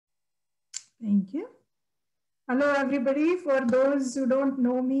Thank you. Hello, everybody. For those who don't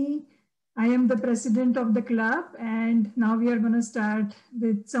know me, I am the president of the club, and now we are going to start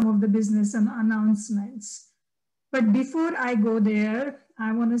with some of the business and announcements. But before I go there,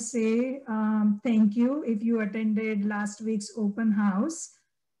 I want to say thank you if you attended last week's open house.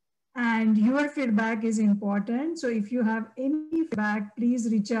 And your feedback is important. So if you have any feedback, please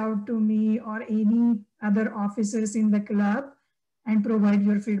reach out to me or any other officers in the club and provide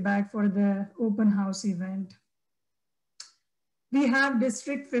your feedback for the open house event. We have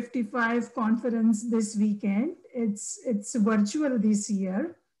District 55 conference this weekend. It's virtual this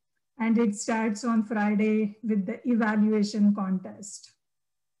year, and it starts on Friday with the evaluation contest.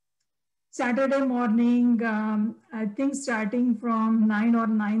 Saturday morning, I think starting from 9 or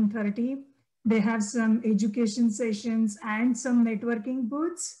 9:30, they have some education sessions and some networking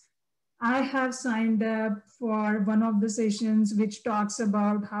booths. I have signed up for one of the sessions which talks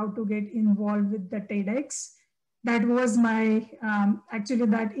about how to get involved with the TEDx. That was my, actually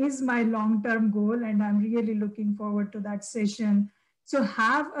that is my long-term goal, and I'm really looking forward to that session. So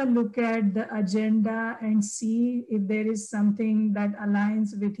have a look at the agenda and see if there is something that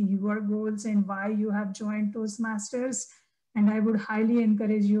aligns with your goals and why you have joined Toastmasters. And I would highly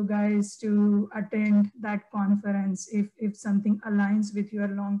encourage you guys to attend that conference if something aligns with your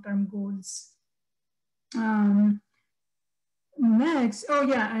long-term goals. Next, oh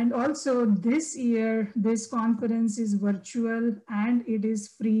yeah, and also this year, this conference is virtual and it is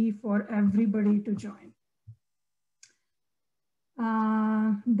free for everybody to join.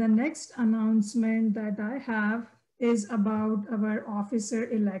 The next announcement that I have is about our officer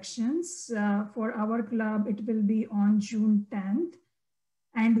elections. For our club, it will be on June 10th.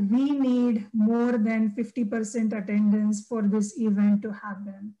 And we need more than 50% attendance for this event to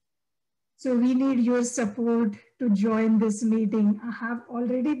happen. So we need your support to join this meeting. I have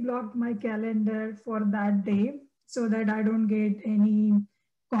already blocked my calendar for that day so that I don't get any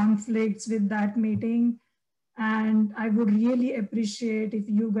conflicts with that meeting. And I would really appreciate if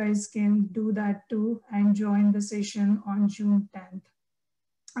you guys can do that too and join the session on June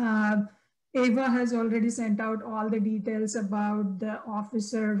 10th. Ava has already sent out all the details about the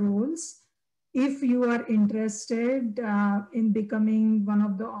officer roles. If you are interested in becoming one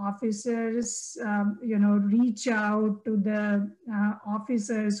of the officers, reach out to the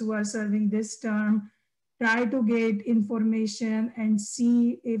officers who are serving this term. Try to get information and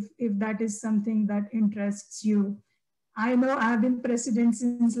see if that is something that interests you. I know I've been president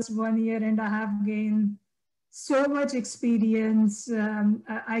since last 1 year and I have gained so much experience.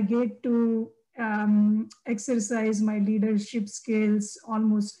 I get to exercise my leadership skills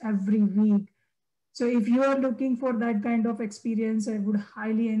almost every week. So if you are looking for that kind of experience, I would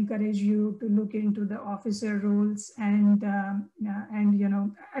highly encourage you to look into the officer roles and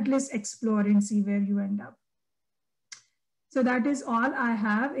at least explore and see where you end up. So that is all I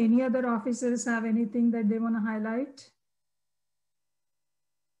have. Any other officers have anything that they want to highlight?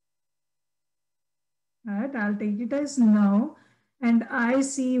 All right, I'll take it as no. And I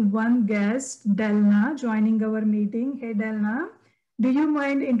see one guest, Delna, joining our meeting. Hey, Delna. Do you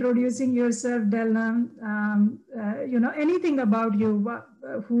mind introducing yourself, Delna? Anything about you,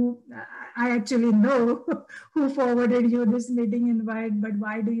 who I actually know who forwarded you this meeting invite, but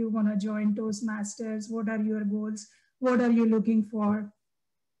why do you want to join Toastmasters? What are your goals? What are you looking for?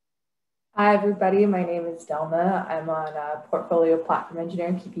 Hi, everybody. My name is Delna. I'm on Portfolio Platform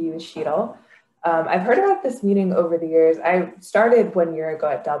Engineering, PPU with Sheetal. I've heard about this meeting over the years. I started 1 year ago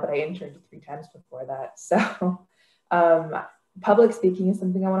at Dell, but I interned 3 times before that. So public speaking is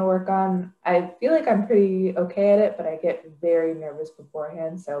something I want to work on. I feel like I'm pretty okay at it, but I get very nervous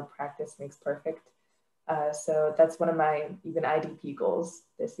beforehand. So practice makes perfect. So that's one of my even IDP goals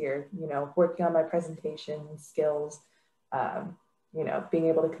this year, working on my presentation skills, being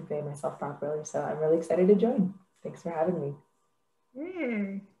able to convey myself properly. So I'm really excited to join. Thanks for having me.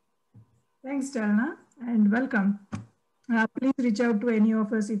 Yay. Thanks, Delna, and welcome. Please reach out to any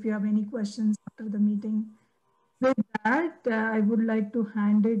of us if you have any questions after the meeting. With that, I would like to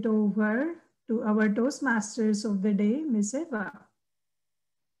hand it over to our Toastmasters of the day, Ms. Eva.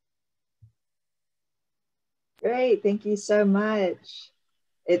 Great, thank you so much.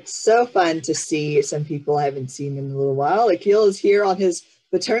 It's so fun to see some people I haven't seen in a little while. Akil is here on his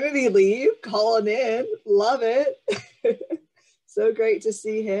paternity leave, calling in, love it. So great to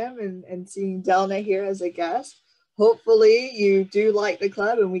see him and seeing Delna here as a guest. Hopefully you do like the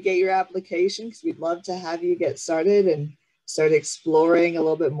club and we get your application because we'd love to have you get started and start exploring a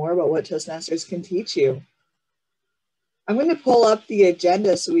little bit more about what Toastmasters can teach you. I'm going to pull up the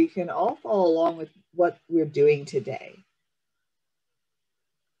agenda so we can all follow along with what we're doing today.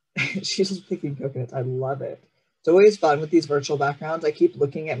 She's just picking coconuts. I love it. It's always fun with these virtual backgrounds. I keep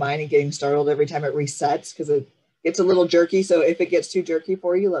looking at mine and getting startled every time it resets because it gets a little jerky. So if it gets too jerky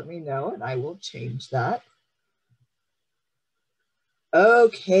for you, let me know and I will change that.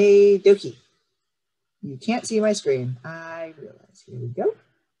 Okay, dokie. You can't see my screen. I realize. Here we go.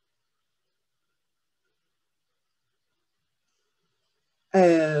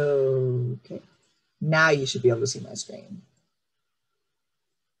 Okay. Now you should be able to see my screen.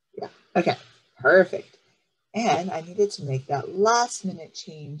 Yeah. Okay. Perfect. And I needed to make that last minute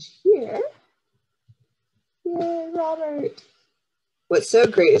change here. Yay, Robert. What's so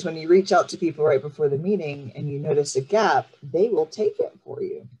great is when you reach out to people right before the meeting and you notice a gap, they will take it for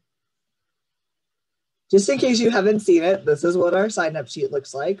you. Just in case you haven't seen it, this is what our sign-up sheet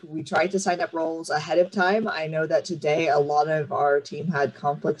looks like. We tried to sign up roles ahead of time. I know that today a lot of our team had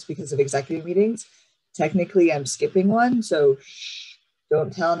conflicts because of executive meetings. Technically, I'm skipping one, so shh,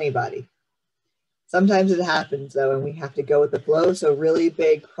 don't tell anybody. Sometimes it happens though, and we have to go with the flow. So really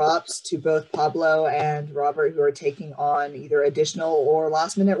big props to both Pablo and Robert who are taking on either additional or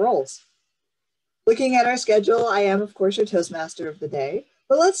last minute roles. Looking at our schedule, I am of course your Toastmaster of the day,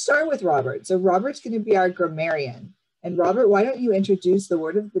 but let's start with Robert. So Robert's going to be our grammarian. And Robert, why don't you introduce the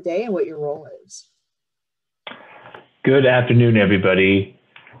word of the day and what your role is? Good afternoon, everybody.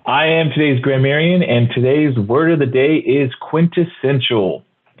 I am today's grammarian, and today's word of the day is quintessential.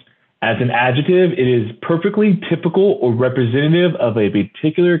 As an adjective, it is perfectly typical or representative of a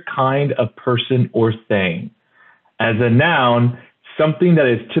particular kind of person or thing. As a noun, something that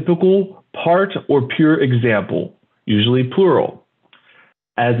is typical, part, or pure example, usually plural.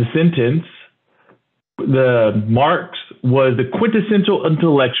 As a sentence, the Marx was the quintessential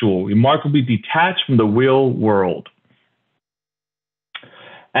intellectual, remarkably detached from the real world.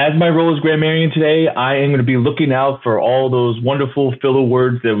 As my role as grammarian today, I am going to be looking out for all those wonderful filler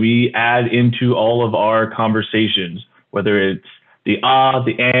words that we add into all of our conversations, whether it's the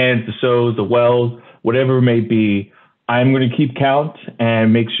the ands, the so's, the wells, whatever it may be. I'm going to keep count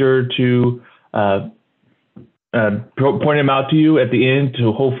and make sure to point them out to you at the end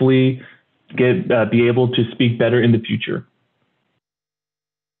to hopefully be able to speak better in the future.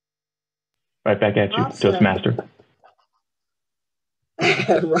 Right back at you, Awesome. Toastmaster.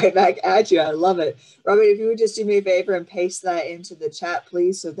 Right back at you. I love it. Robert, if you would just do me a favor and paste that into the chat,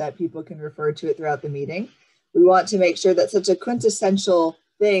 please, so that people can refer to it throughout the meeting. We want to make sure that such a quintessential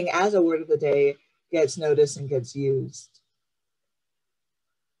thing as a word of the day gets noticed and gets used.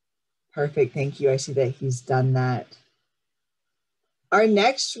 Perfect. Thank you. I see that he's done that. Our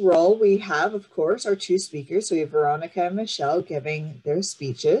next role we have, of course, our two speakers. So we have Veronica and Michelle giving their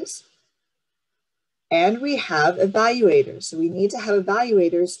speeches. And we have evaluators. So we need to have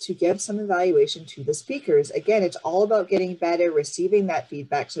evaluators to give some evaluation to the speakers. Again, it's all about getting better, receiving that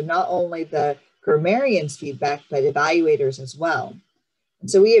feedback. So not only the grammarian's feedback, but evaluators as well. And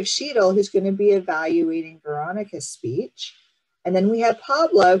so we have Sheetal, who's going to be evaluating Veronica's speech. And then we have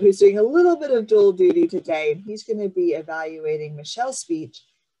Pablo, who's doing a little bit of dual duty today, and he's going to be evaluating Michelle's speech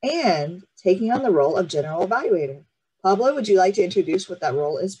and taking on the role of general evaluator. Pablo, would you like to introduce what that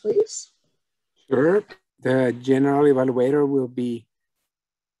role is, please? Sure. The general evaluator will be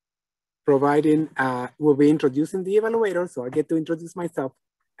introducing the evaluator, so I get to introduce myself.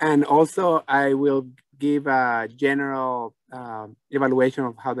 And also I will give a general evaluation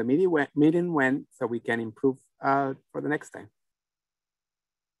of how the meeting went so we can improve for the next time.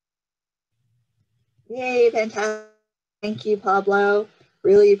 Yay, fantastic. Thank you, Pablo.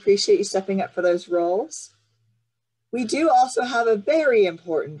 Really appreciate you stepping up for those roles. We do also have a very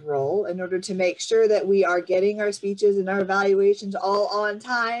important role in order to make sure that we are getting our speeches and our evaluations all on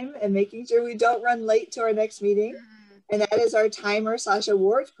time and making sure we don't run late to our next meeting. And that is our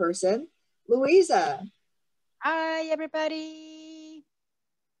timer/awards person, Louisa. Hi, everybody.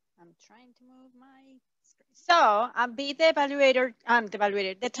 I'm trying to move my screen. So I'll be the evaluator,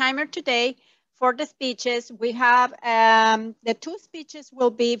 the timer today for the speeches. We have the two speeches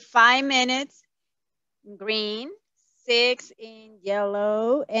will be 5 minutes in green, 6 in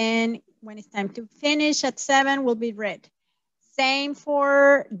yellow, and when it's time to finish at 7 will be red. Same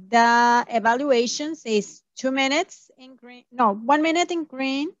for the evaluations is 2 minutes in green, no, 1 minute in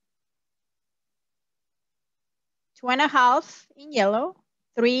green, 2.5 in yellow,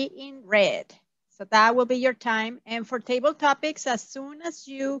 3 in red. So that will be your time. And for table topics, as soon as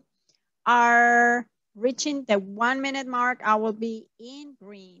you are reaching the 1 minute mark, I will be in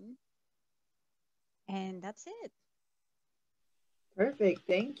green. And that's it. Perfect,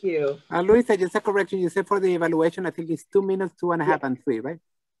 thank you. Luisa, just a correction. You said for the evaluation, I think it's 2 minutes, 2.5, and 3, right?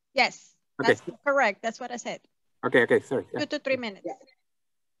 Yes, okay. That's correct. That's what I said. Okay, sorry. 2 to 3 minutes. Yeah.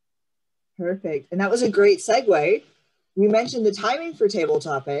 Perfect. And that was a great segue. We mentioned the timing for table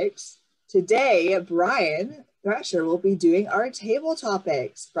topics. Today, Brian Thrasher will be doing our table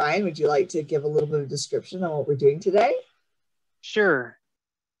topics. Brian, would you like to give a little bit of description on what we're doing today? Sure.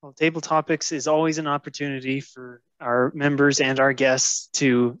 Well, table topics is always an opportunity for our members and our guests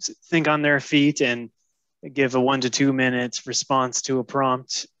to think on their feet and give a 1 to 2 minutes response to a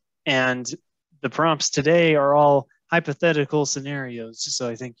prompt. And the prompts today are all hypothetical scenarios. So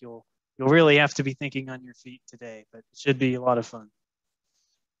I think you'll really have to be thinking on your feet today, but it should be a lot of fun.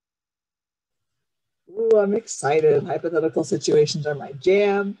 Ooh, I'm excited. Hypothetical situations are my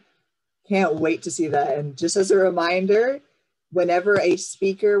jam. Can't wait to see that. And just as a reminder, whenever a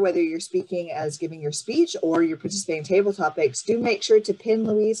speaker, whether you're speaking as giving your speech or you're participating in table topics, do make sure to pin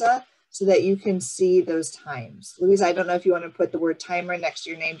Louisa so that you can see those times. Louisa, I don't know if you want to put the word timer next to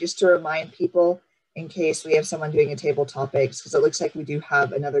your name just to remind people in case we have someone doing a table topics, because it looks like we do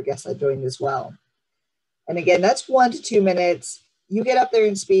have another guest that joined as well. And again, that's 1 to 2 minutes. You get up there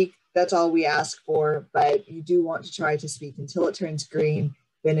and speak. That's all we ask for, but you do want to try to speak until it turns green,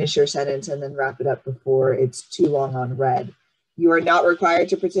 finish your sentence, and then wrap it up before it's too long on red. You are not required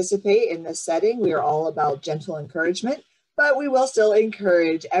to participate in this setting. We are all about gentle encouragement, but we will still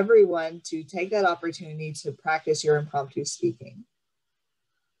encourage everyone to take that opportunity to practice your impromptu speaking.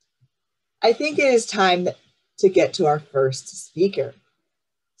 I think it is time to get to our first speaker.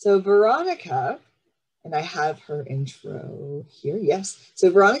 So Veronica, and I have her intro here, yes. So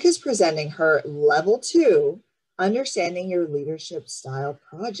Veronica is presenting her Level 2 Understanding Your Leadership Style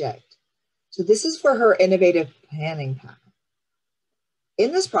project. So this is for her innovative planning path.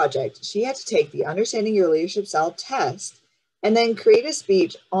 In this project, she had to take the Understanding Your Leadership Style test and then create a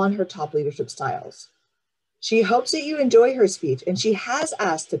speech on her top leadership styles. She hopes that you enjoy her speech, and she has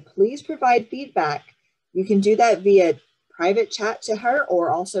asked to please provide feedback. You can do that via private chat to her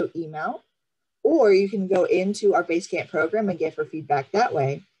or also email, or you can go into our Basecamp program and give her feedback that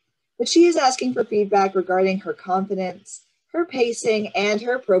way. But she is asking for feedback regarding her confidence, her pacing, and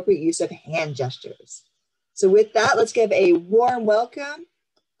her appropriate use of hand gestures. So with that, let's give a warm welcome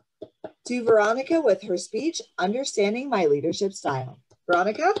to Veronica with her speech, Understanding My Leadership Style.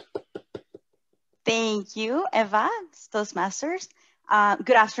 Veronica? Thank you, Eva, Toastmasters.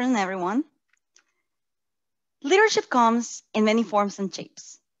 Good afternoon, everyone. Leadership comes in many forms and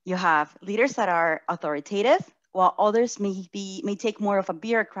shapes. You have leaders that are authoritative, while others may take more of a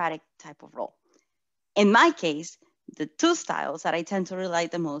bureaucratic type of role. In my case, the two styles that I tend to rely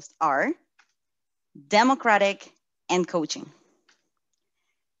the most are democratic and coaching.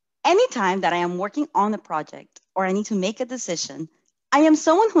 Anytime that I am working on a project or I need to make a decision, I am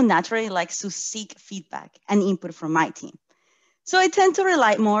someone who naturally likes to seek feedback and input from my team. So I tend to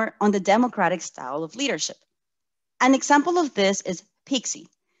rely more on the democratic style of leadership. An example of this is Pixie,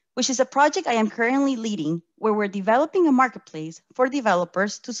 which is a project I am currently leading where we're developing a marketplace for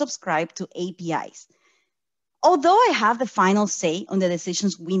developers to subscribe to APIs. Although I have the final say on the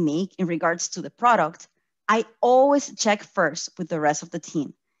decisions we make in regards to the product, I always check first with the rest of the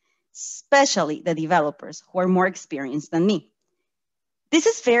team, especially the developers who are more experienced than me. This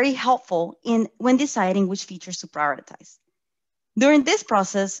is very helpful when deciding which features to prioritize. During this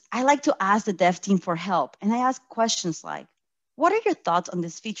process, I like to ask the dev team for help, and I ask questions like, what are your thoughts on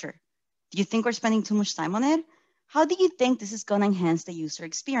this feature? Do you think we're spending too much time on it? How do you think this is going to enhance the user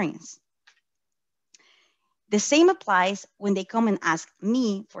experience? The same applies when they come and ask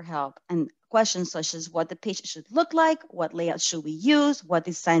me for help and questions such as what the page should look like, what layout should we use, what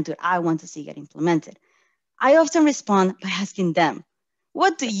design do I want to see get implemented. I often respond by asking them,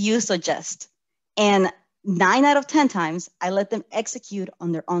 what do you suggest? And 9 out of 10 times, I let them execute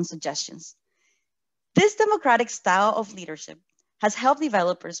on their own suggestions. This democratic style of leadership has helped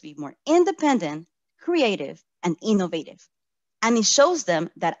developers be more independent, creative, and innovative. And it shows them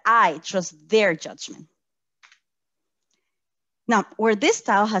that I trust their judgment. Now, where this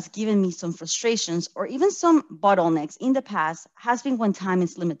style has given me some frustrations or even some bottlenecks in the past has been when time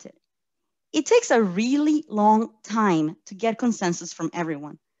is limited. It takes a really long time to get consensus from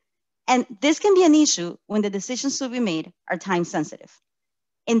everyone. And this can be an issue when the decisions to be made are time sensitive.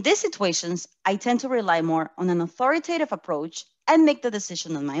 In these situations, I tend to rely more on an authoritative approach and make the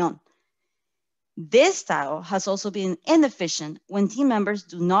decision on my own. This style has also been inefficient when team members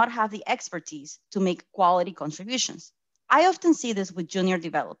do not have the expertise to make quality contributions. I often see this with junior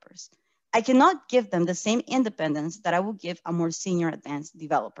developers. I cannot give them the same independence that I would give a more senior advanced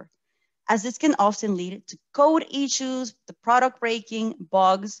developer, as this can often lead to code issues, the product breaking,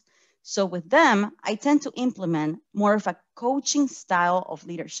 bugs. So with them, I tend to implement more of a coaching style of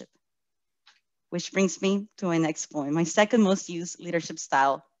leadership, which brings me to my next point, my second most used leadership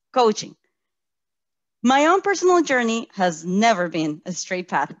style, coaching. My own personal journey has never been a straight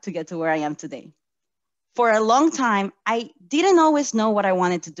path to get to where I am today. For a long time, I didn't always know what I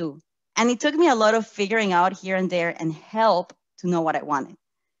wanted to do. And it took me a lot of figuring out here and there and help to know what I wanted,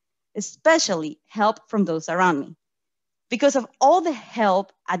 especially help from those around me. Because of all the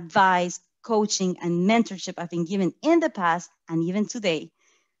help, advice, coaching, and mentorship I've been given in the past and even today,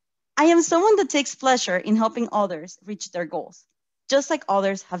 I am someone that takes pleasure in helping others reach their goals, just like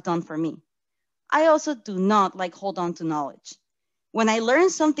others have done for me. I also do not like hold on to knowledge. When I learn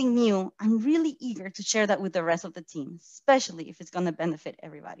something new, I'm really eager to share that with the rest of the team, especially if it's going to benefit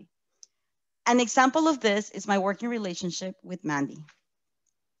everybody. An example of this is my working relationship with Mandy.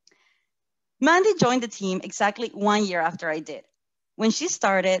 Mandy joined the team exactly 1 year after I did. When she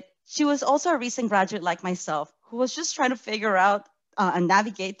started, she was also a recent graduate like myself who was just trying to figure out and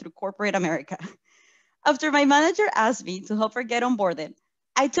navigate through corporate America. After my manager asked me to help her get onboarded,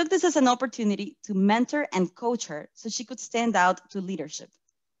 I took this as an opportunity to mentor and coach her so she could stand out to leadership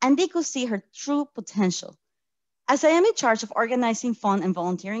and they could see her true potential. As I am in charge of organizing fun and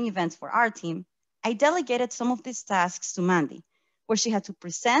volunteering events for our team, I delegated some of these tasks to Mandy, where she had to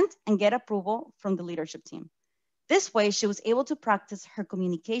present and get approval from the leadership team. This way, she was able to practice her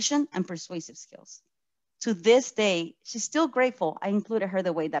communication and persuasive skills. To this day, she's still grateful I included her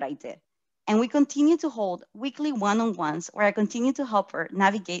the way that I did. And we continue to hold weekly one-on-ones where I continue to help her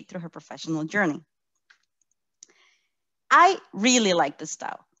navigate through her professional journey. I really like this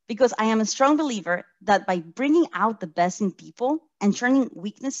style because I am a strong believer that by bringing out the best in people and turning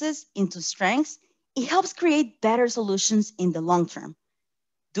weaknesses into strengths, it helps create better solutions in the long term.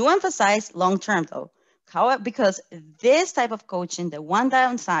 Do emphasize long term though, because this type of coaching, the one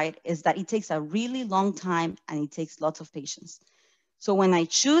downside is that it takes a really long time and it takes lots of patience. So when I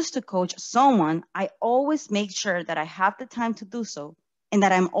choose to coach someone, I always make sure that I have the time to do so and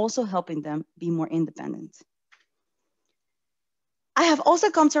that I'm also helping them be more independent. I have also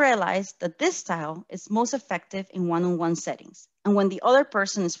come to realize that this style is most effective in one-on-one settings and when the other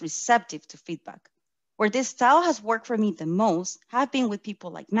person is receptive to feedback. Where this style has worked for me the most have been with people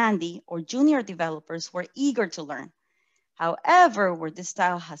like Mandy or junior developers who are eager to learn. However, where this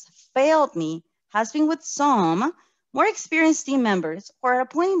style has failed me has been with some more experienced team members who are at a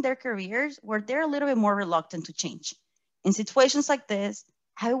point in their careers where they're a little bit more reluctant to change. In situations like this,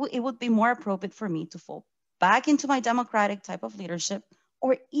 it would be more appropriate for me to fall back into my democratic type of leadership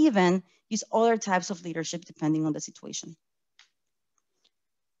or even use other types of leadership depending on the situation.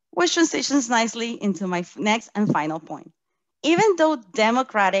 Which transitions nicely into my next and final point. Even though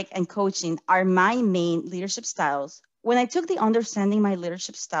democratic and coaching are my main leadership styles, when I took the Understanding My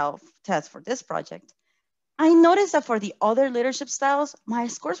Leadership Style test for this project, I noticed that for the other leadership styles, my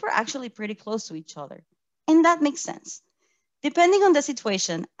scores were actually pretty close to each other. And that makes sense. Depending on the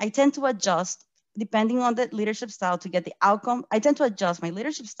situation, I tend to adjust depending on the leadership style to get the outcome. I tend to adjust my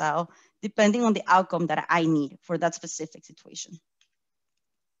leadership style depending on the outcome that I need for that specific situation.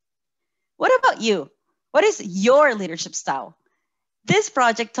 What about you? What is your leadership style? This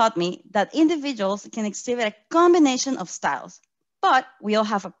project taught me that individuals can exhibit a combination of styles, but we all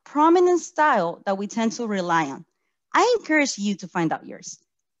have a prominent style that we tend to rely on. I encourage you to find out yours.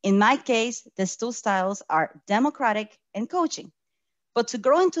 In my case, these two styles are democratic and coaching. But to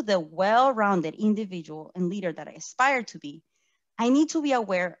grow into the well-rounded individual and leader that I aspire to be, I need to be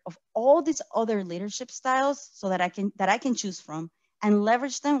aware of all these other leadership styles so that I can choose from and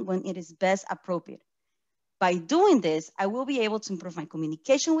leverage them when it is best appropriate. By doing this, I will be able to improve my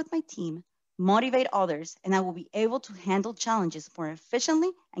communication with my team, motivate others, and I will be able to handle challenges more efficiently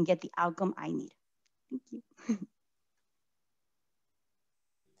and get the outcome I need. Thank you.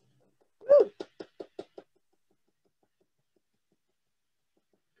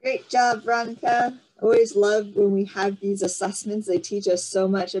 Great job, Veronica. Always love when we have these assessments. They teach us so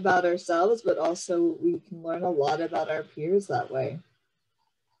much about ourselves, but also we can learn a lot about our peers that way.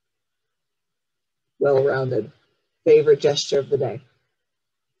 Well-rounded. Favorite gesture of the day.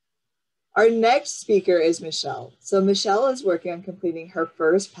 Our next speaker is Michelle. So Michelle is working on completing her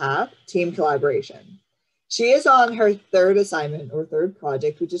first path, team collaboration. She is on her third assignment or third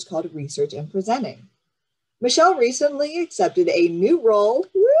project, which is called research and presenting. Michelle recently accepted a new role,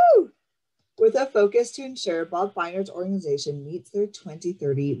 with a focus to ensure Bob Feiner's organization meets their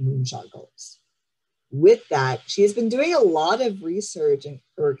 2030 moonshot goals. With that, she has been doing a lot of research,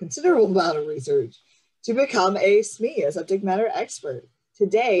 or a considerable amount of research, to become a SME, a subject matter expert.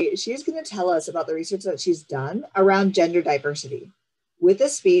 Today, she's going to tell us about the research that she's done around gender diversity, with a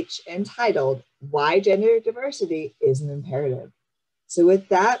speech entitled, Why Gender Diversity is an Imperative. So with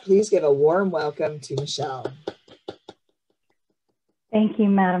that, please give a warm welcome to Michelle. Thank you,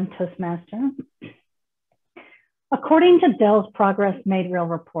 Madam Toastmaster. According to Dell's Progress Made Real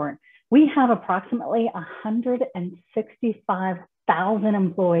report, we have approximately 165,000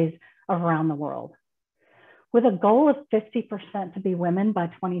 employees around the world. With a goal of 50% to be women by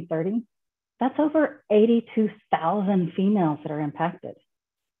 2030, that's over 82,000 females that are impacted.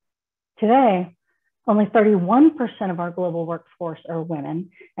 Today, only 31% of our global workforce are women,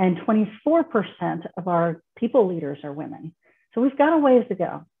 and 24% of our people leaders are women. So we've got a ways to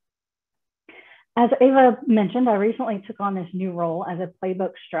go. As Ava mentioned, I recently took on this new role as a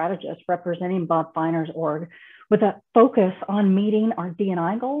playbook strategist representing Bob Finer's org with a focus on meeting our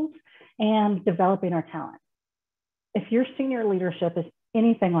D&I goals and developing our talent. If your senior leadership is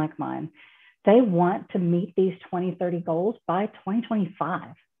anything like mine, they want to meet these 2030 goals by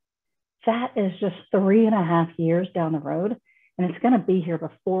 2025. That is just 3.5 years down the road, and it's going to be here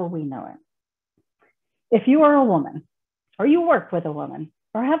before we know it. If you are a woman, or you work with a woman,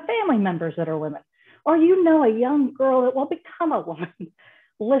 or have family members that are women, or you know a young girl that will become a woman,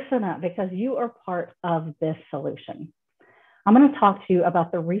 listen up, because you are part of this solution. I'm going to talk to you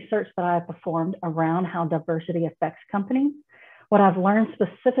about the research that I have performed around how diversity affects companies, what I've learned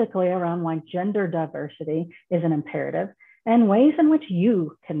specifically around why gender diversity is an imperative, and ways in which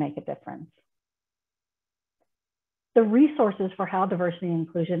you can make a difference. The resources for how diversity and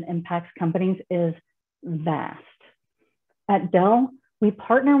inclusion impacts companies is vast. At Dell, we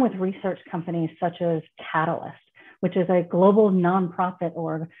partner with research companies such as Catalyst, which is a global nonprofit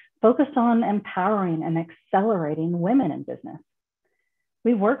org focused on empowering and accelerating women in business.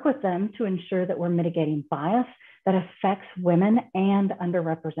 We work with them to ensure that we're mitigating bias that affects women and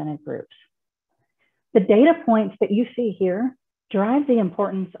underrepresented groups. The data points that you see here drive the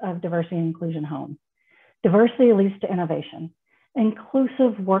importance of diversity and inclusion home. Diversity leads to innovation.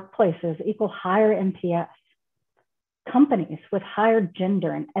 Inclusive workplaces equal higher NPS. Companies with higher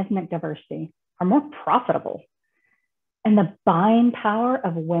gender and ethnic diversity are more profitable. And the buying power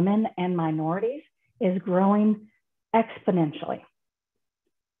of women and minorities is growing exponentially.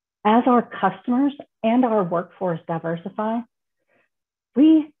 As our customers and our workforce diversify,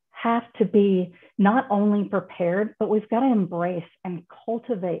 we have to be not only prepared, but we've got to embrace and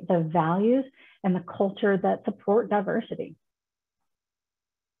cultivate the values and the culture that support diversity.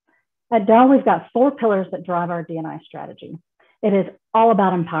 At Dell, we've got 4 pillars that drive our D&I strategy. It is all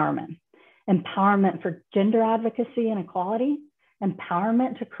about empowerment. Empowerment for gender advocacy and equality,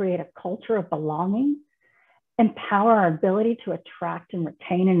 empowerment to create a culture of belonging, empower our ability to attract and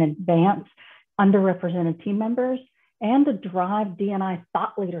retain and advance underrepresented team members, and to drive D&I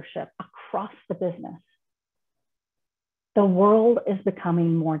thought leadership across the business. The world is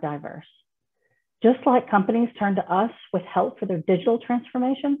becoming more diverse. Just like companies turn to us with help for their digital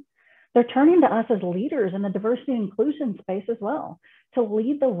transformation, they're turning to us as leaders in the diversity and inclusion space as well to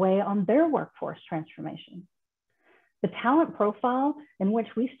lead the way on their workforce transformation. The talent profile in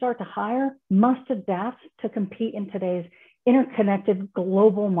which we start to hire must adapt to compete in today's interconnected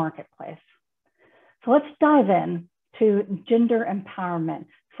global marketplace. So let's dive in to gender empowerment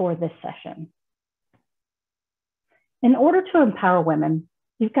for this session. In order to empower women,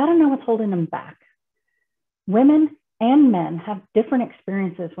 you've got to know what's holding them back. Women and men have different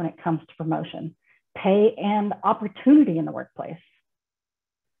experiences when it comes to promotion, pay, and opportunity in the workplace.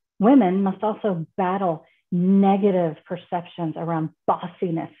 Women must also battle negative perceptions around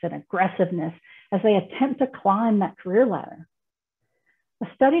bossiness and aggressiveness as they attempt to climb that career ladder. A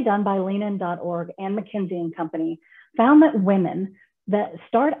study done by leanin.org and McKinsey & Company found that women that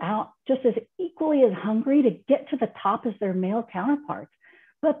start out just as equally as hungry to get to the top as their male counterparts,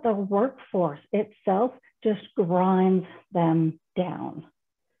 but the workforce itself just grinds them down.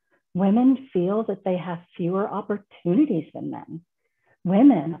 Women feel that they have fewer opportunities than men.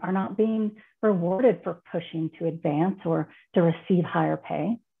 Women are not being rewarded for pushing to advance or to receive higher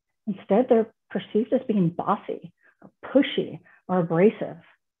pay. Instead, they're perceived as being bossy, or pushy, or abrasive,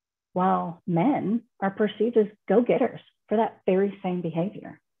 while men are perceived as go-getters for that very same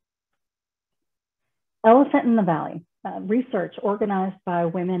behavior. Elephant in the Valley, research organized by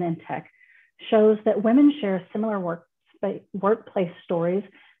Women in Tech, shows that women share similar workplace stories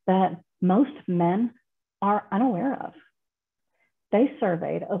that most men are unaware of. They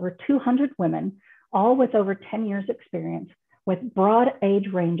surveyed over 200 women, all with over 10 years experience, with broad age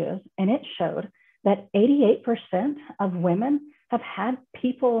ranges, and it showed that 88% of women have had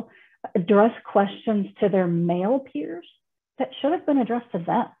people address questions to their male peers that should have been addressed to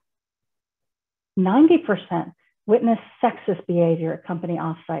them. 90% witnessed sexist behavior at company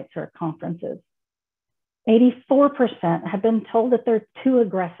offsites or at conferences. 84% have been told that they're too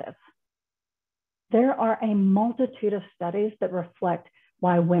aggressive. There are a multitude of studies that reflect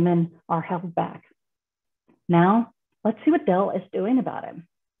why women are held back. Now, let's see what Dell is doing about it.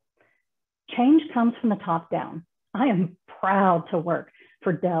 Change comes from the top down. I am proud to work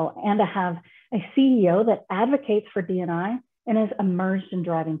for Dell and to have a CEO that advocates for D&I and is immersed in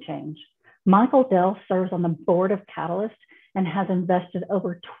driving change. Michael Dell serves on the board of Catalyst and has invested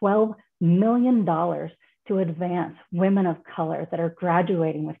over $12 million to advance women of color that are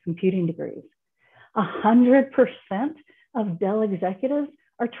graduating with computing degrees. 100% of Dell executives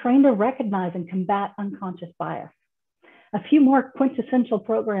are trained to recognize and combat unconscious bias. A few more quintessential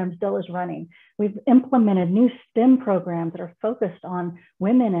programs Dell is running. We've implemented new STEM programs that are focused on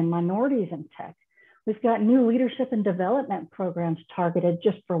women and minorities in tech. We've got new leadership and development programs targeted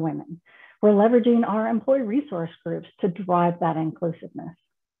just for women. We're leveraging our employee resource groups to drive that inclusiveness.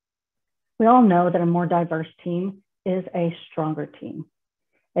 We all know that a more diverse team is a stronger team.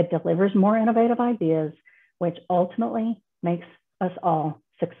 It delivers more innovative ideas, which ultimately makes us all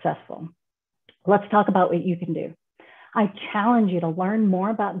successful. Let's talk about what you can do. I challenge you to learn more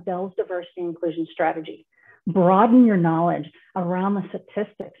about Dell's diversity and inclusion strategy. Broaden your knowledge around the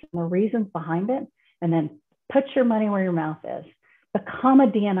statistics and the reasons behind it, and then put your money where your mouth is. Become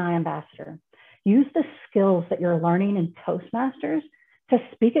a D&I ambassador. Use the skills that you're learning in Toastmasters to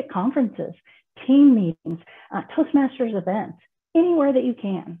speak at conferences, team meetings, Toastmasters events, anywhere that you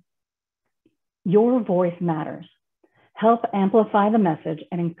can. Your voice matters. Help amplify the message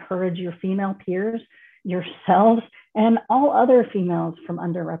and encourage your female peers, yourselves, and all other females from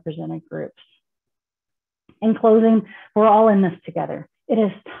underrepresented groups. In closing, we're all in this together. It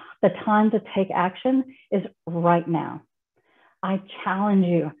is the time to take action is right now. I challenge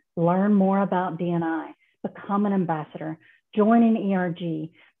you, learn more about D&I, become an ambassador, join an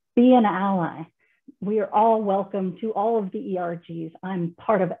ERG, be an ally. We are all welcome to all of the ERGs. I'm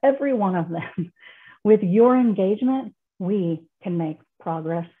part of every one of them. With your engagement, we can make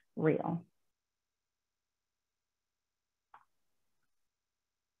progress real.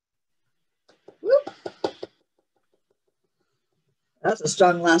 That's a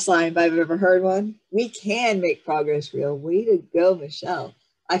strong last line if I've ever heard one. We can make progress real. Way to go, Michelle.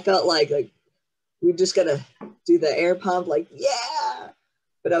 I felt like we just got to do the air pump, like, yeah.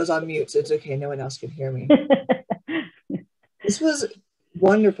 But I was on mute, so it's okay. No one else can hear me. This was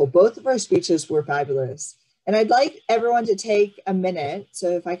wonderful. Both of our speeches were fabulous. And I'd like everyone to take a minute. So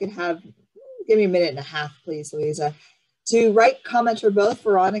if I could give me a minute and a half, please, Louisa, to write comments for both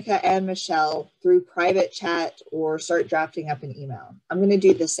Veronica and Michelle through private chat or start drafting up an email. I'm going to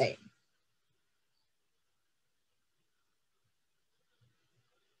do the same.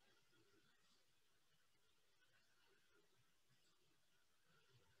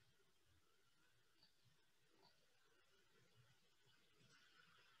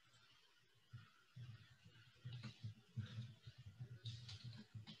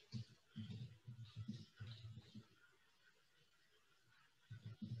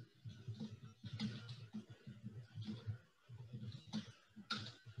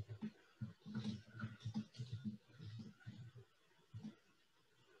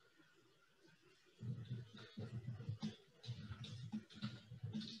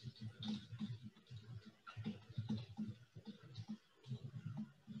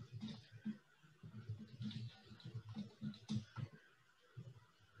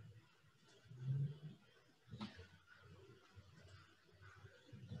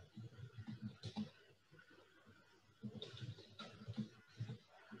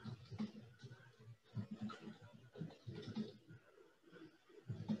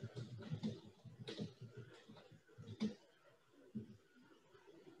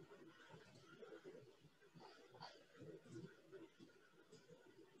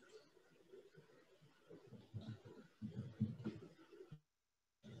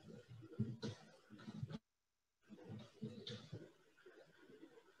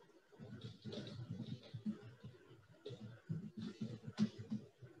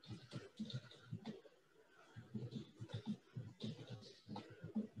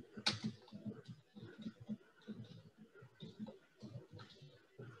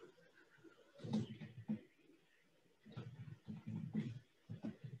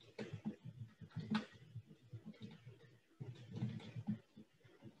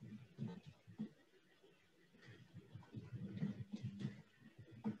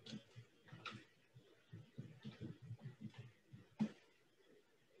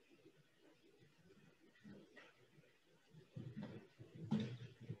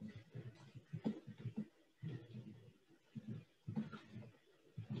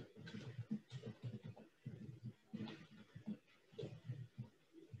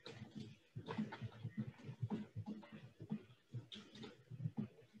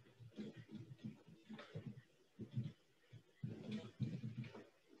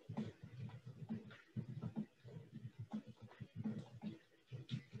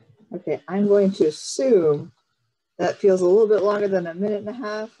 Okay, I'm going to assume that feels a little bit longer than a minute and a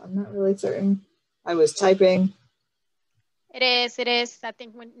half. I'm not really certain. I was typing. It is, it is. I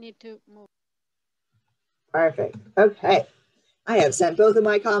think we need to move. Perfect. Okay. I have sent both of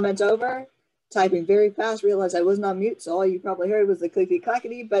my comments over. Typing very fast, realized I wasn't on mute, so all you probably heard was the clickety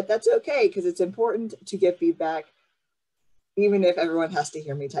clackety, but that's okay because it's important to get feedback, even if everyone has to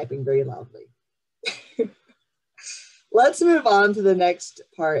hear me typing very loudly. Let's move on to the next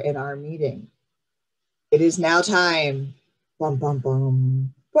part in our meeting. It is now time, bum, bum,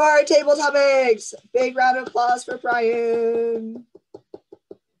 bum, for our table topics. Big round of applause for Brian.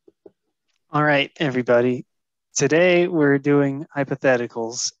 All right, everybody. Today we're doing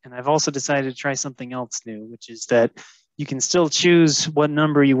hypotheticals, and I've also decided to try something else new, which is that you can still choose what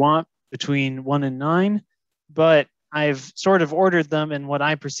number you want between 1 and 9, but I've sort of ordered them in what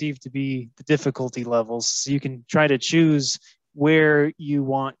I perceive to be the difficulty levels. So you can try to choose where you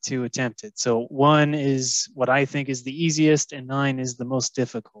want to attempt it. So 1 is what I think is the easiest, and 9 is the most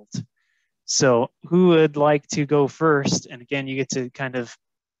difficult. So who would like to go first? And again, you get to kind of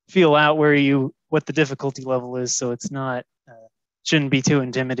feel out what the difficulty level is, so it's not, shouldn't be too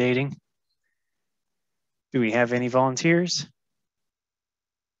intimidating. Do we have any volunteers?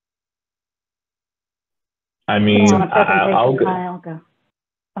 I mean, I'll go. I'll go.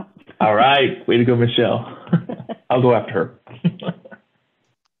 Oh. All right, way to go, Michelle. I'll go after her.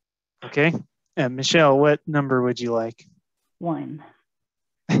 Okay, Michelle, what number would you like? 1.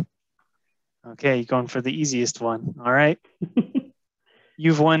 Okay, you're going for the easiest one. All right.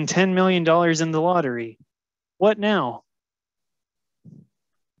 You've won $10 million in the lottery. What now?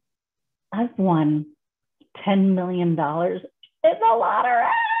 I've won $10 million in the lottery.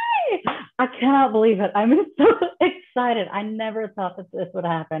 I cannot believe it. I'm so excited. I never thought that this would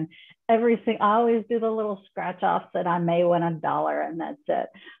happen. I always do the little scratch offs that I may win $1 and that's it.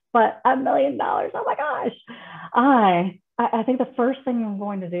 But $1 million, oh my gosh. I think the first thing I'm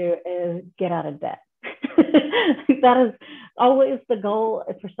going to do is get out of debt. That is always the goal.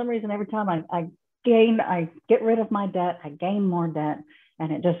 For some reason, every time I get rid of my debt, I gain more debt,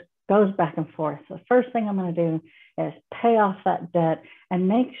 and it just goes back and forth. So the first thing I'm going to do is pay off that debt and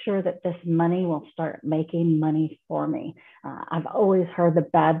make sure that this money will start making money for me. I've always heard the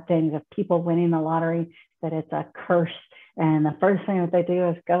bad things of people winning the lottery, that it's a curse. And the first thing that they do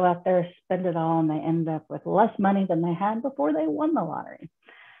is go out there, spend it all, and they end up with less money than they had before they won the lottery.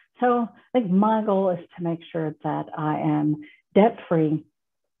 So I think my goal is to make sure that I am debt-free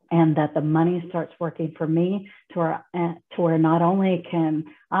and that the money starts working for me to where not only can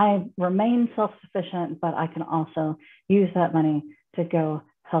I remain self-sufficient, but I can also use that money to go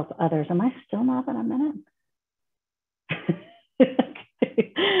help others. Am I still not in a minute?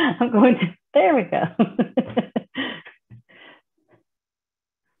 Okay. I'm going to, there we go.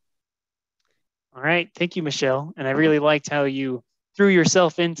 All right, thank you, Michelle. And I really liked how you threw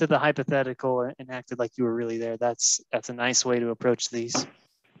yourself into the hypothetical and acted like you were really there. That's a nice way to approach these.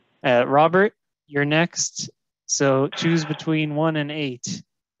 Robert, you're next. So choose between 1 and 8,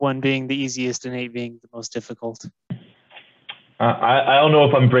 1 being the easiest and 8 being the most difficult. I don't know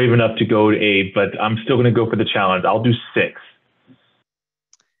if I'm brave enough to go to 8, but I'm still going to go for the challenge. I'll do 6.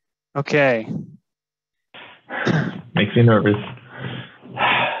 Okay. Makes me nervous.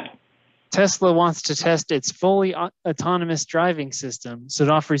 Tesla wants to test its fully autonomous driving system, so it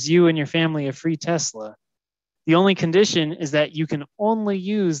offers you and your family a free Tesla. The only condition is that you can only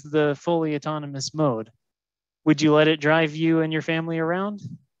use the fully autonomous mode. Would you let it drive you and your family around?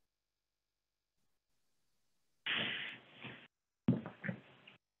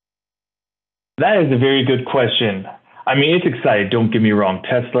 That is a very good question. I mean, it's exciting, don't get me wrong.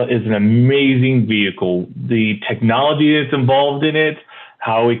 Tesla is an amazing vehicle. The technology that's involved in it,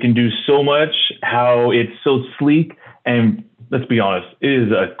 how it can do so much, how it's so sleek, and let's be honest, it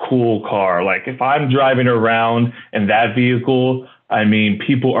is a cool car. Like if I'm driving around in that vehicle, I mean,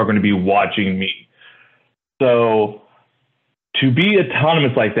 people are going to be watching me. So to be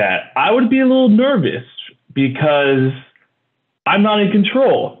autonomous like that, I would be a little nervous because I'm not in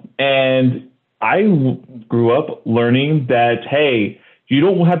control. And I grew up learning that, hey, you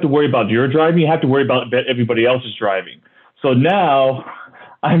don't have to worry about your driving, you have to worry about everybody else's driving. So now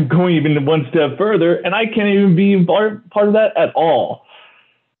I'm going even one step further, and I can't even be part of that at all.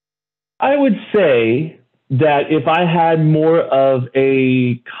 I would say that if I had more of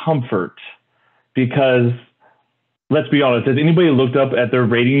a comfort, because let's be honest, has anybody looked up at their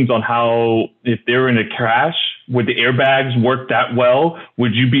ratings on how, if they're in a crash, would the airbags work that well?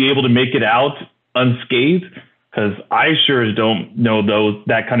 Would you be able to make it out unscathed? Because I sure don't know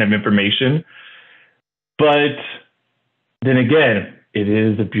that kind of information. But then again, It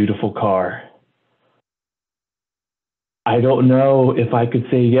is a beautiful car. I don't know if I could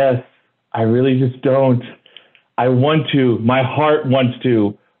say yes. I really just don't. I want to. My heart wants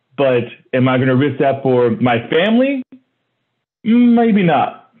to. But am I going to risk that for my family? Maybe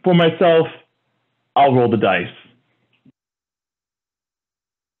not. For myself, I'll roll the dice.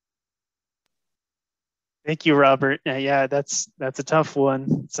 Thank you, Robert. Yeah, that's a tough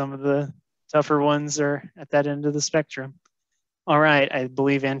one. Some of the tougher ones are at that end of the spectrum. All right, I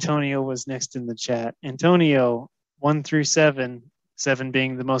believe Antonio was next in the chat. Antonio, 1 through 7, 7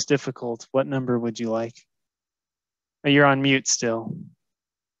 being the most difficult, what number would you like? Oh, you're on mute still.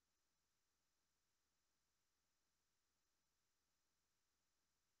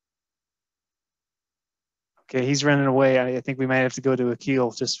 Okay, he's running away. I think we might have to go to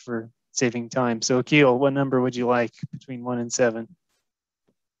Akil just for saving time. So Akil, what number would you like between 1 and 7?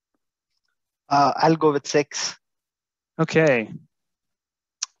 I'll go with 6. Okay.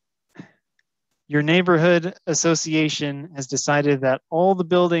 Your neighborhood association has decided that all the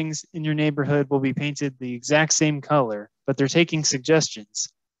buildings in your neighborhood will be painted the exact same color, but they're taking suggestions.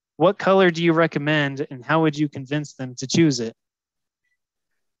 What color do you recommend and how would you convince them to choose it?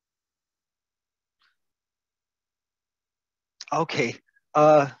 Okay.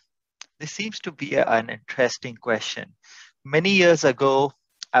 This seems to be an interesting question. Many years ago,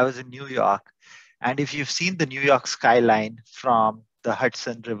 I was in New York, and if you've seen the New York skyline from the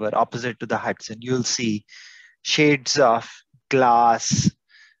Hudson River, opposite to the Hudson, you'll see shades of glass,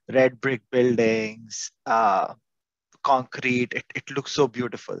 red brick buildings, concrete. It looks so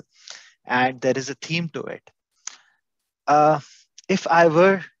beautiful. And there is a theme to it. If I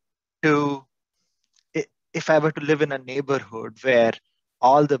were to live in a neighborhood where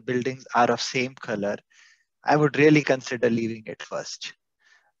all the buildings are of same color, I would really consider leaving it first.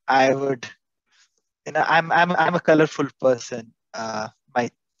 I would, I'm a colorful person.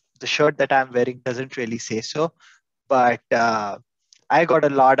 The shirt that I'm wearing doesn't really say so, but I got a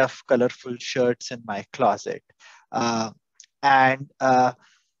lot of colorful shirts in my closet, and I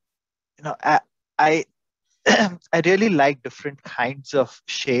I really like different kinds of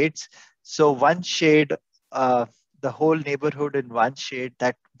shades. So one shade, the whole neighborhood in one shade,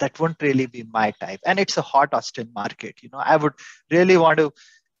 that won't really be my type. And it's a hot Austin market. I would really want to,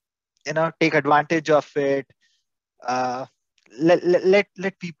 take advantage of it.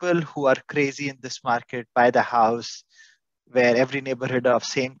 Let people who are crazy in this market buy the house where every neighborhood of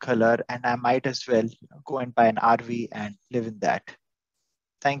same color, and I might as well go and buy an RV and live in that.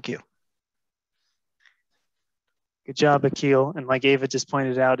 Thank you. Good job, Akil. And like Ava just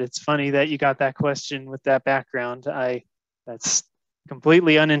pointed out, it's funny that you got that question with that background. That's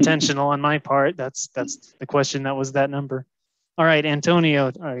completely unintentional on my part. That's the question that was that number. All right,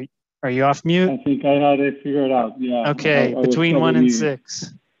 Antonio, are you off mute? I think I had it figured out. Yeah. Okay, between 1 and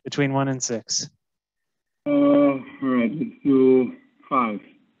 6. Between 1 and 6. All right, let's do 5.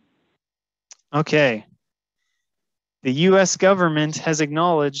 Okay. The U.S. government has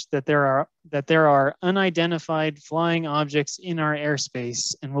acknowledged that there are unidentified flying objects in our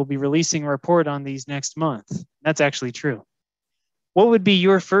airspace and will be releasing a report on these next month. That's actually true. What would be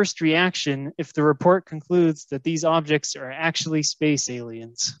your first reaction if the report concludes that these objects are actually space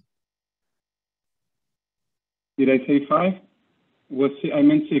aliens? Did I say 5? I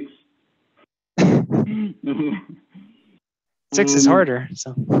meant 6. 6 is harder.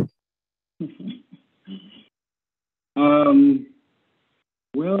 So.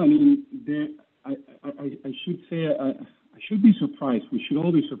 Well, I mean, I should say I should be surprised. We should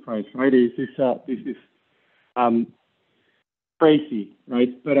all be surprised, right? This is crazy,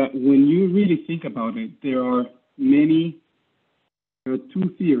 right? But when you really think about it, there are 2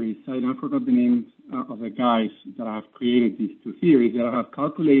 theories. I forgot the names of the guys that have created these 2 theories that have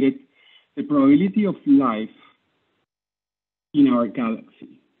calculated the probability of life in our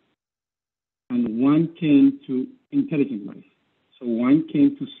galaxy. And one came to intelligent life. So one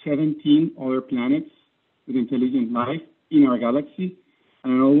came to 17 other planets with intelligent life in our galaxy,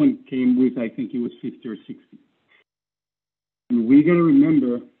 and another one came with, I think it was 50 or 60. And we got to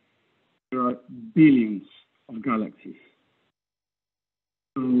remember there are billions of galaxies.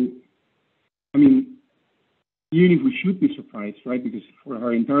 So, I mean, even if we should be surprised, right? Because for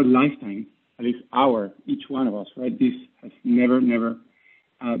our entire lifetime, at least each one of us, right? This has never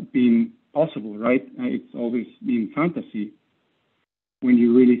been possible, right? It's always been fantasy. When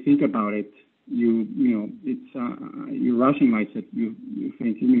you really think about it, it's you rationalize it. You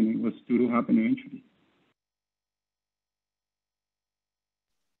think, it was due to happen eventually.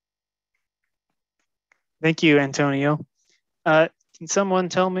 Thank you, Antonio. Can someone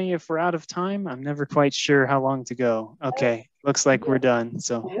tell me if we're out of time? I'm never quite sure how long to go. Okay, looks like we're done.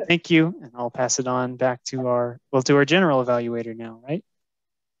 So thank you, and I'll pass it on back to our general evaluator now, right?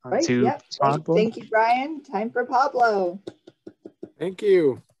 On Right, to yep. Pablo. Thank you, Brian. Time for Pablo. Thank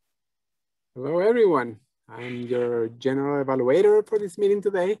you. Hello, everyone. I'm your general evaluator for this meeting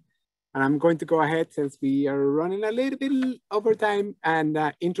today. And I'm going to go ahead, since we are running a little bit over time, and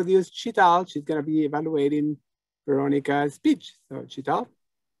introduce Chital. She's going to be evaluating Veronica's speech. So Chital.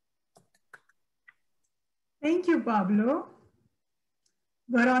 Thank you, Pablo.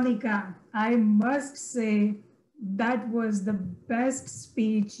 Veronica, I must say that was the best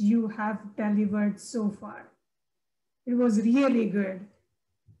speech you have delivered so far. It was really good.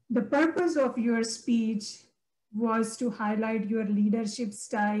 The purpose of your speech was to highlight your leadership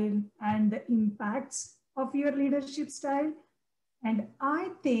style and the impacts of your leadership style. And I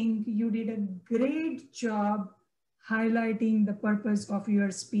think you did a great job highlighting the purpose of your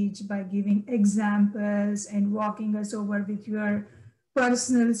speech by giving examples and walking us over with your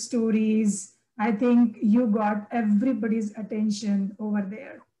personal stories. I think you got everybody's attention over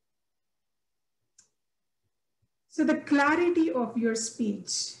there. So the clarity of your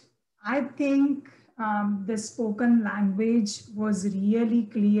speech, I think the spoken language was really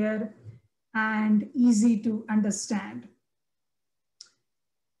clear and easy to understand.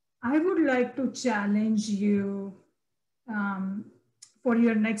 I would like to challenge you for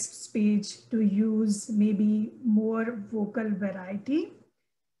your next speech to use maybe more vocal variety.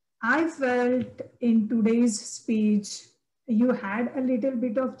 I felt in today's speech, you had a little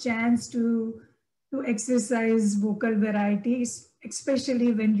bit of chance to exercise vocal varieties,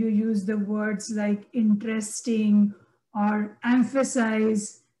 especially when you use the words like interesting or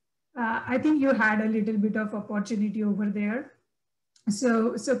emphasize. I think you had a little bit of opportunity over there.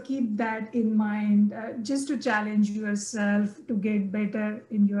 So keep that in mind, just to challenge yourself to get better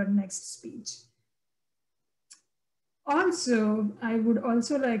in your next speech. Also, I would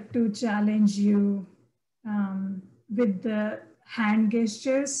also like to challenge you with the hand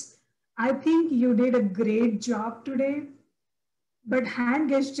gestures. I think you did a great job today, but hand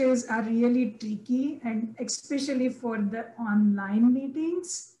gestures are really tricky, and especially for the online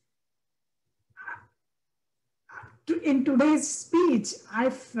meetings. In today's speech, I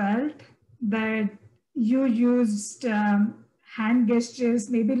felt that you used hand gestures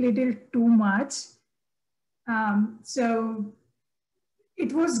maybe a little too much. So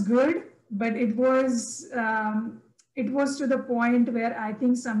it was good, but it was to the point where I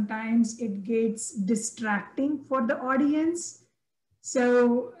think sometimes it gets distracting for the audience.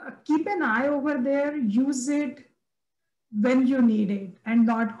 So keep an eye over there, use it when you need it and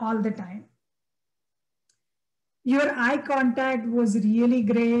not all the time. Your eye contact was really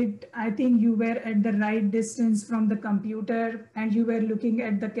great. I think you were at the right distance from the computer and you were looking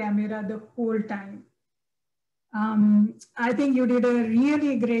at the camera the whole time. I think you did a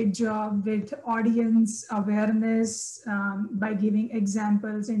really great job with audience awareness by giving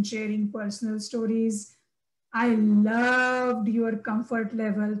examples and sharing personal stories. I loved your comfort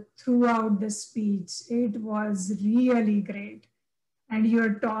level throughout the speech. It was really great. And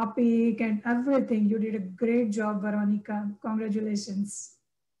your topic and everything, you did a great job, Veronica. Congratulations.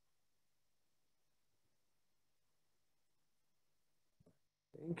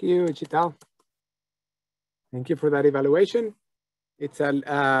 Thank you, Chital. Thank you for that evaluation. It's a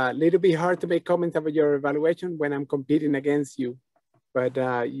little bit hard to make comments about your evaluation when I'm competing against you, but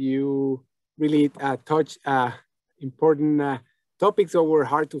you really touched important topics that were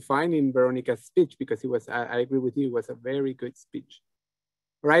hard to find in Veronica's speech, because it was, I agree with you, it was a very good speech.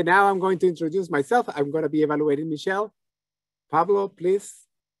 Right now, I'm going to introduce myself. I'm going to be evaluating Michelle. Pablo, please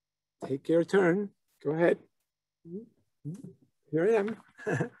take your turn. Go ahead. Here I am.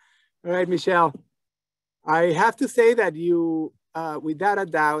 All right, Michelle. I have to say that you, without a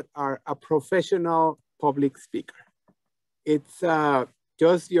doubt, are a professional public speaker. It's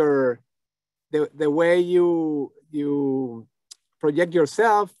just the way you project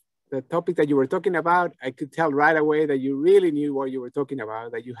yourself, the topic that you were talking about. I could tell right away that you really knew what you were talking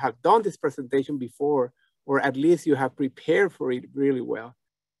about, that you have done this presentation before, or at least you have prepared for it really well.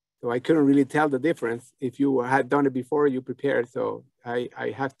 So I couldn't really tell the difference. If you had done it before, you prepared. So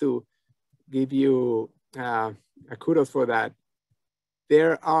I have to give you a kudos for that.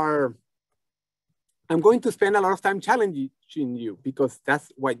 I'm going to spend a lot of time challenging you because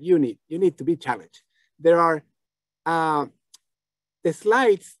that's what you need. You need to be challenged. There are, the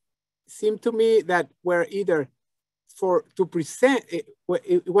slides seem to me that were either to present, it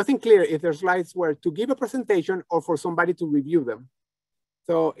wasn't clear if the slides were to give a presentation or for somebody to review them.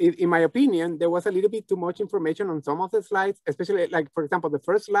 So in my opinion, there was a little bit too much information on some of the slides, especially like, for example, the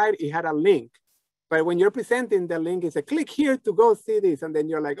first slide, it had a link But when you're presenting, the link is a click here to go see this. And then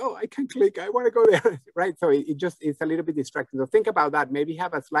you're like, oh, I can click, I want to go there, right? So it's a little bit distracting. So think about that. Maybe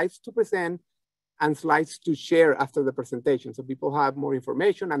have a slides to present and slides to share after the presentation. So people have more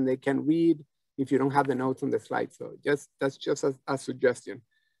information and they can read if you don't have the notes on the slide. So that's just a suggestion.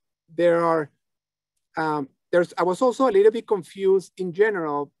 I was also a little bit confused in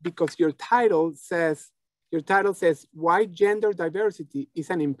general because your title says why gender diversity is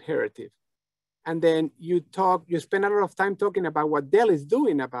an imperative. And then you spend a lot of time talking about what Dell is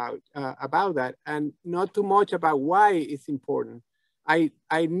doing about that and not too much about why it's important. I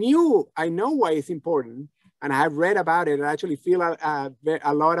know why it's important and I have read about it. I actually feel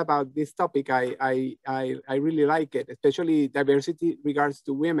a lot about this topic. I really like it, especially diversity regards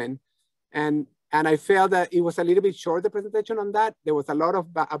to women. And I felt that it was a little bit short, the presentation on that. There was a lot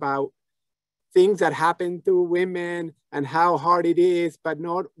about things that happen to women and how hard it is, but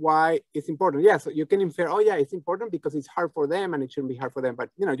not why it's important. Yeah, so you can infer, oh yeah, it's important because it's hard for them and it shouldn't be hard for them.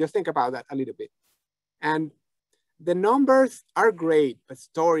 But just think about that a little bit. And the numbers are great, but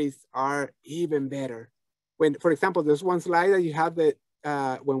stories are even better. When, for example, there's one slide that you have that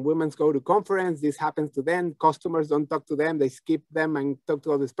when women go to conference, this happens to them, customers don't talk to them, they skip them and talk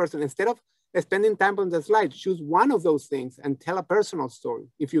to this person. Instead of spending time on the slide, choose one of those things and tell a personal story,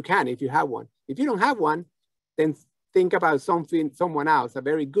 if you can, if you have one. If you don't have one, then think about someone else. A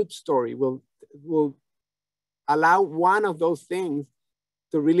very good story will allow one of those things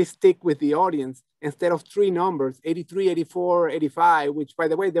to really stick with the audience instead of three numbers, 83, 84, 85, which by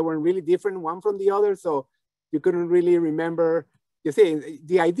the way, they were really different one from the other. So you couldn't really remember. You see,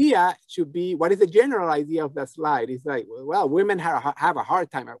 the idea should be, what is the general idea of that slide? It's like, well, women have a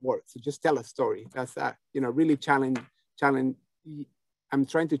hard time at work. So just tell a story. That's, really challenge. I'm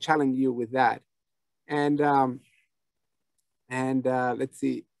trying to challenge you with that. And let's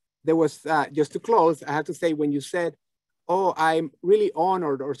see, there was, just to close, I have to say, when you said, oh, I'm really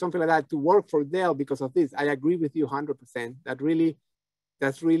honored or something like that to work for Dell because of this, I agree with you 100%.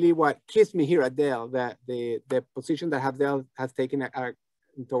 That's really what keeps me here at Dell, that the position that Dell has taken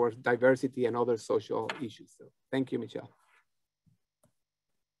towards diversity and other social issues. So thank you, Michelle.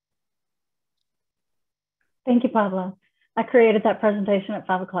 Thank you, Pablo. I created that presentation at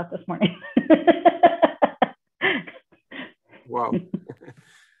 5 o'clock this morning. Wow.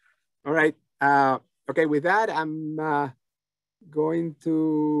 All right. Okay, with that, I'm going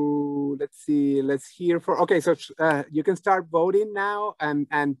to, let's hear for, okay, so you can start voting now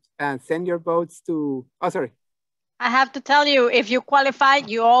and send your votes to, oh, sorry. I have to tell you, if you qualify,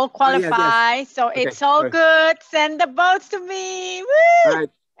 you all qualify. Yes. So okay, it's all good. Send the votes to me. Woo! All right.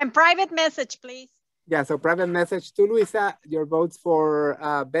 And private message, please. Yeah, so private message to Luisa, your votes for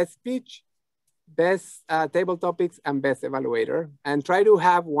best speech, best table topics, and best evaluator. And try to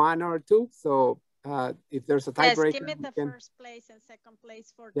have one or two. So if there's a tiebreaker, yes, give me the first place and second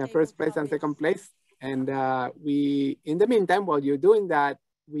place for first place and second place. And in the meantime, while you're doing that,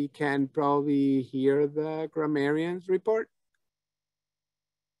 we can probably hear the grammarians report.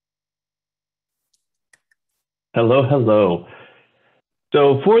 Hello, hello.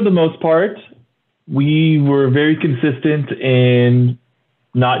 So for the most part, we were very consistent in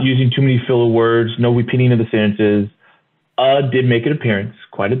not using too many filler words, no repeating of the sentences. Did make an appearance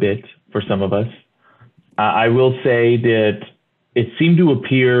quite a bit for some of us. I will say that it seemed to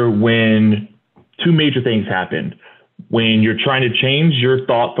appear when two major things happened. When you're trying to change your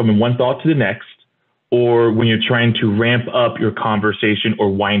thought from one thought to the next, or when you're trying to ramp up your conversation or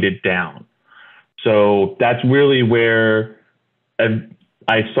wind it down. So that's really where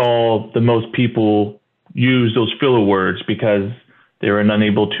I saw the most people use those filler words because they were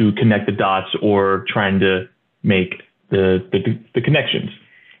unable to connect the dots or trying to make the connections.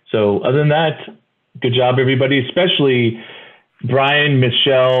 So other than that, good job, everybody, especially Brian,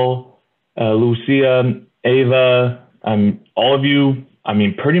 Michelle, Lucia, Ava, all of you. I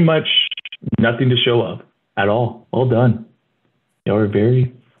mean, pretty much nothing to show up at all. Well done. Y'all are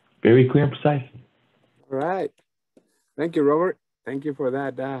very, very clear and precise. All right. Thank you, Robert. Thank you for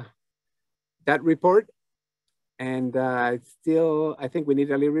that that report. And still, I think we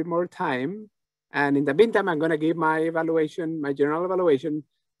need a little bit more time. And in the meantime, I'm going to give my evaluation, my general evaluation.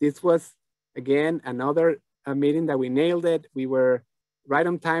 This was, again, another meeting that we nailed it. We were right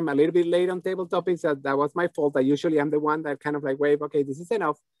on time, a little bit late on table topics. That was my fault. I usually am the one that kind of like, wave, okay, this is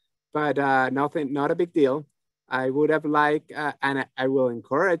enough. But not a big deal. I would have liked, and I will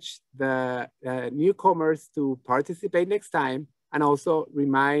encourage the newcomers to participate next time, and also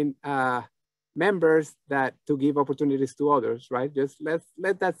remind members that to give opportunities to others, right? Just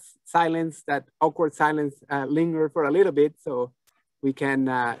let that silence, that awkward silence linger for a little bit. So we can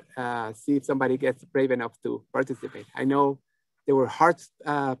see if somebody gets brave enough to participate. I know there were hearts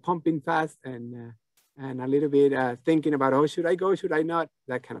pumping fast and a little bit thinking about, oh, should I go, should I not?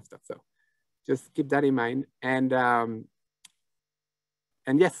 That kind of stuff. So just keep that in mind. And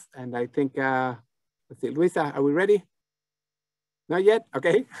yes, and I think, let's see, Luisa, are we ready? Not yet,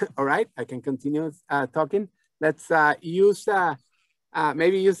 okay. All right, I can continue talking. Let's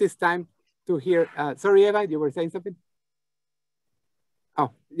maybe use this time to hear, sorry, Eva, you were saying something?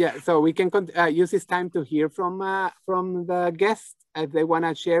 Oh, yeah, so we can use this time to hear from the guests if they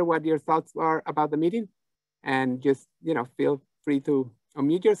wanna share what your thoughts are about the meeting. And just, you know, feel free to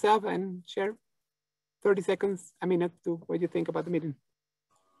unmute yourself and share 30 seconds, a minute to what you think about the meeting.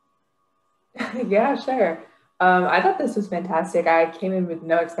 Yeah, sure. I thought this was fantastic. I came in with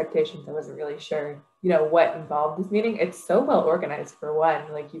no expectations. I wasn't really sure, you know, what involved this meeting. It's so well organized for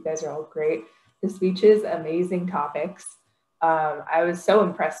one. Like, you guys are all great. The speeches, amazing topics. I was so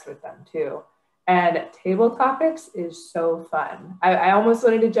impressed with them too. And table topics is so fun. I almost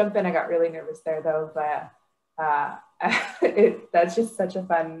wanted to jump in. I got really nervous there though, but that's just such a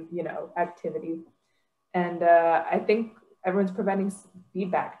fun, you know, activity. And I think everyone's providing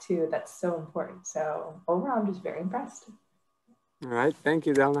feedback too. That's so important. So overall, I'm just very impressed. All right, thank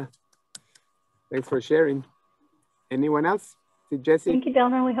you, Delna. Thanks for sharing. Anyone else? Jesse? Thank you,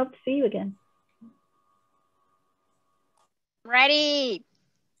 Delna. We hope to see you again. Ready.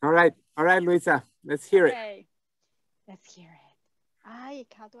 All right, Luisa, let's hear it. Let's hear it.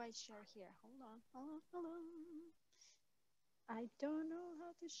 How do I share here? Hold on. I don't know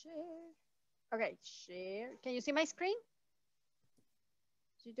how to share. Okay, share. Can you see my screen?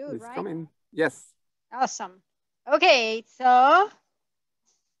 You do it, It's right? coming. Yes. Awesome. Okay, so.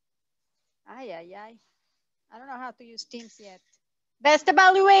 I don't know how to use Teams yet. Best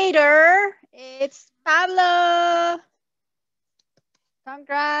evaluator, it's Pablo.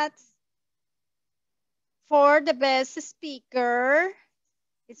 Congrats. For the best speaker,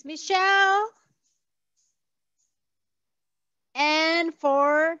 it's Michelle. And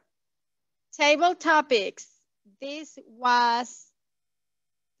for table topics, this was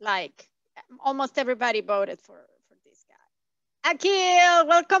like almost everybody voted for this guy. Akil,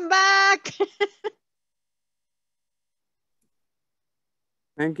 welcome back.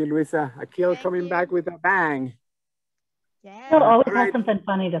 Thank you, Luisa. Akil coming back with a bang. Yeah. You'll always have something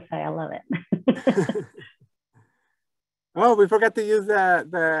funny to say. I love it. Oh, we forgot to use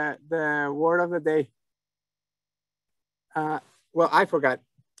the word of the day. Well, I forgot.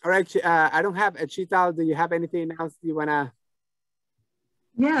 All right, I don't have a Chital. Do you have anything else you wanna?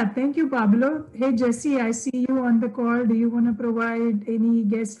 Yeah, thank you, Pablo. Hey, Jesse, I see you on the call. Do you want to provide any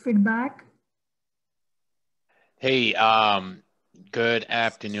guest feedback? Hey, good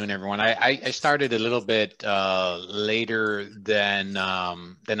afternoon, everyone. I started a little bit later than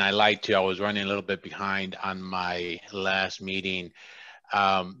I like to. I was running a little bit behind on my last meeting.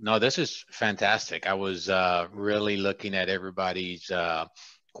 No, this is fantastic. I was really looking at everybody's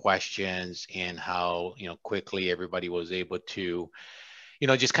questions and how, you know, quickly everybody was able to, you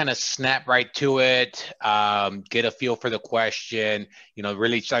know, just kind of snap right to it, get a feel for the question, you know,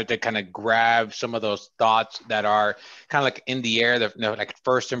 really start to kind of grab some of those thoughts that are kind of like in the air, that, you know, like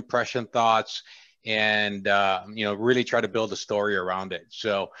first impression thoughts, and, you know, really try to build a story around it.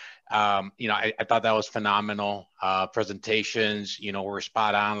 So, you know, I thought that was phenomenal. Presentations, you know, were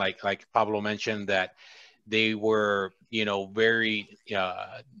spot on. Like Pablo mentioned, that they were, you know, very,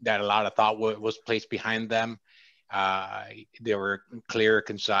 that a lot of thought was placed behind them. They were clear,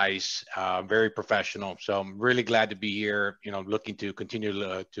 concise, very professional. So I'm really glad to be here, you know, looking to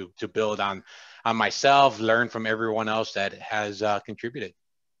continue to build on myself, learn from everyone else that has contributed.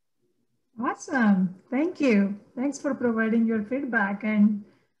 Awesome. Thank you. Thanks for providing your feedback, and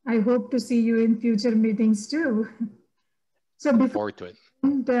I hope to see you in future meetings too. So Look forward to it.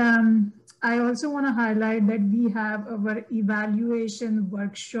 And I also want to highlight that we have our evaluation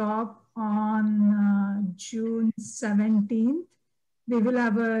workshop on June 17th. We will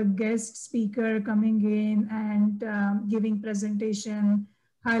have a guest speaker coming in and giving presentation,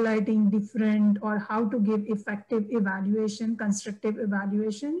 highlighting different or how to give effective evaluation, constructive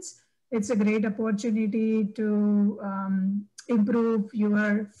evaluations. It's a great opportunity to improve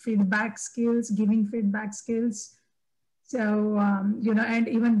your feedback skills, giving feedback skills. So, you know, and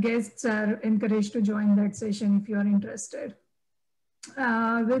even guests are encouraged to join that session if you are interested.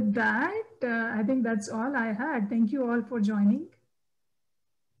 With that, I think that's all I had. Thank you all for joining.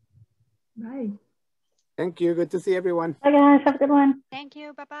 Bye. Thank you. Good to see everyone. Bye, guys. Have a good one. Thank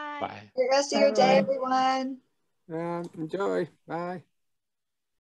you. Bye-bye. Bye. Good rest of your day, everyone. Enjoy. Bye.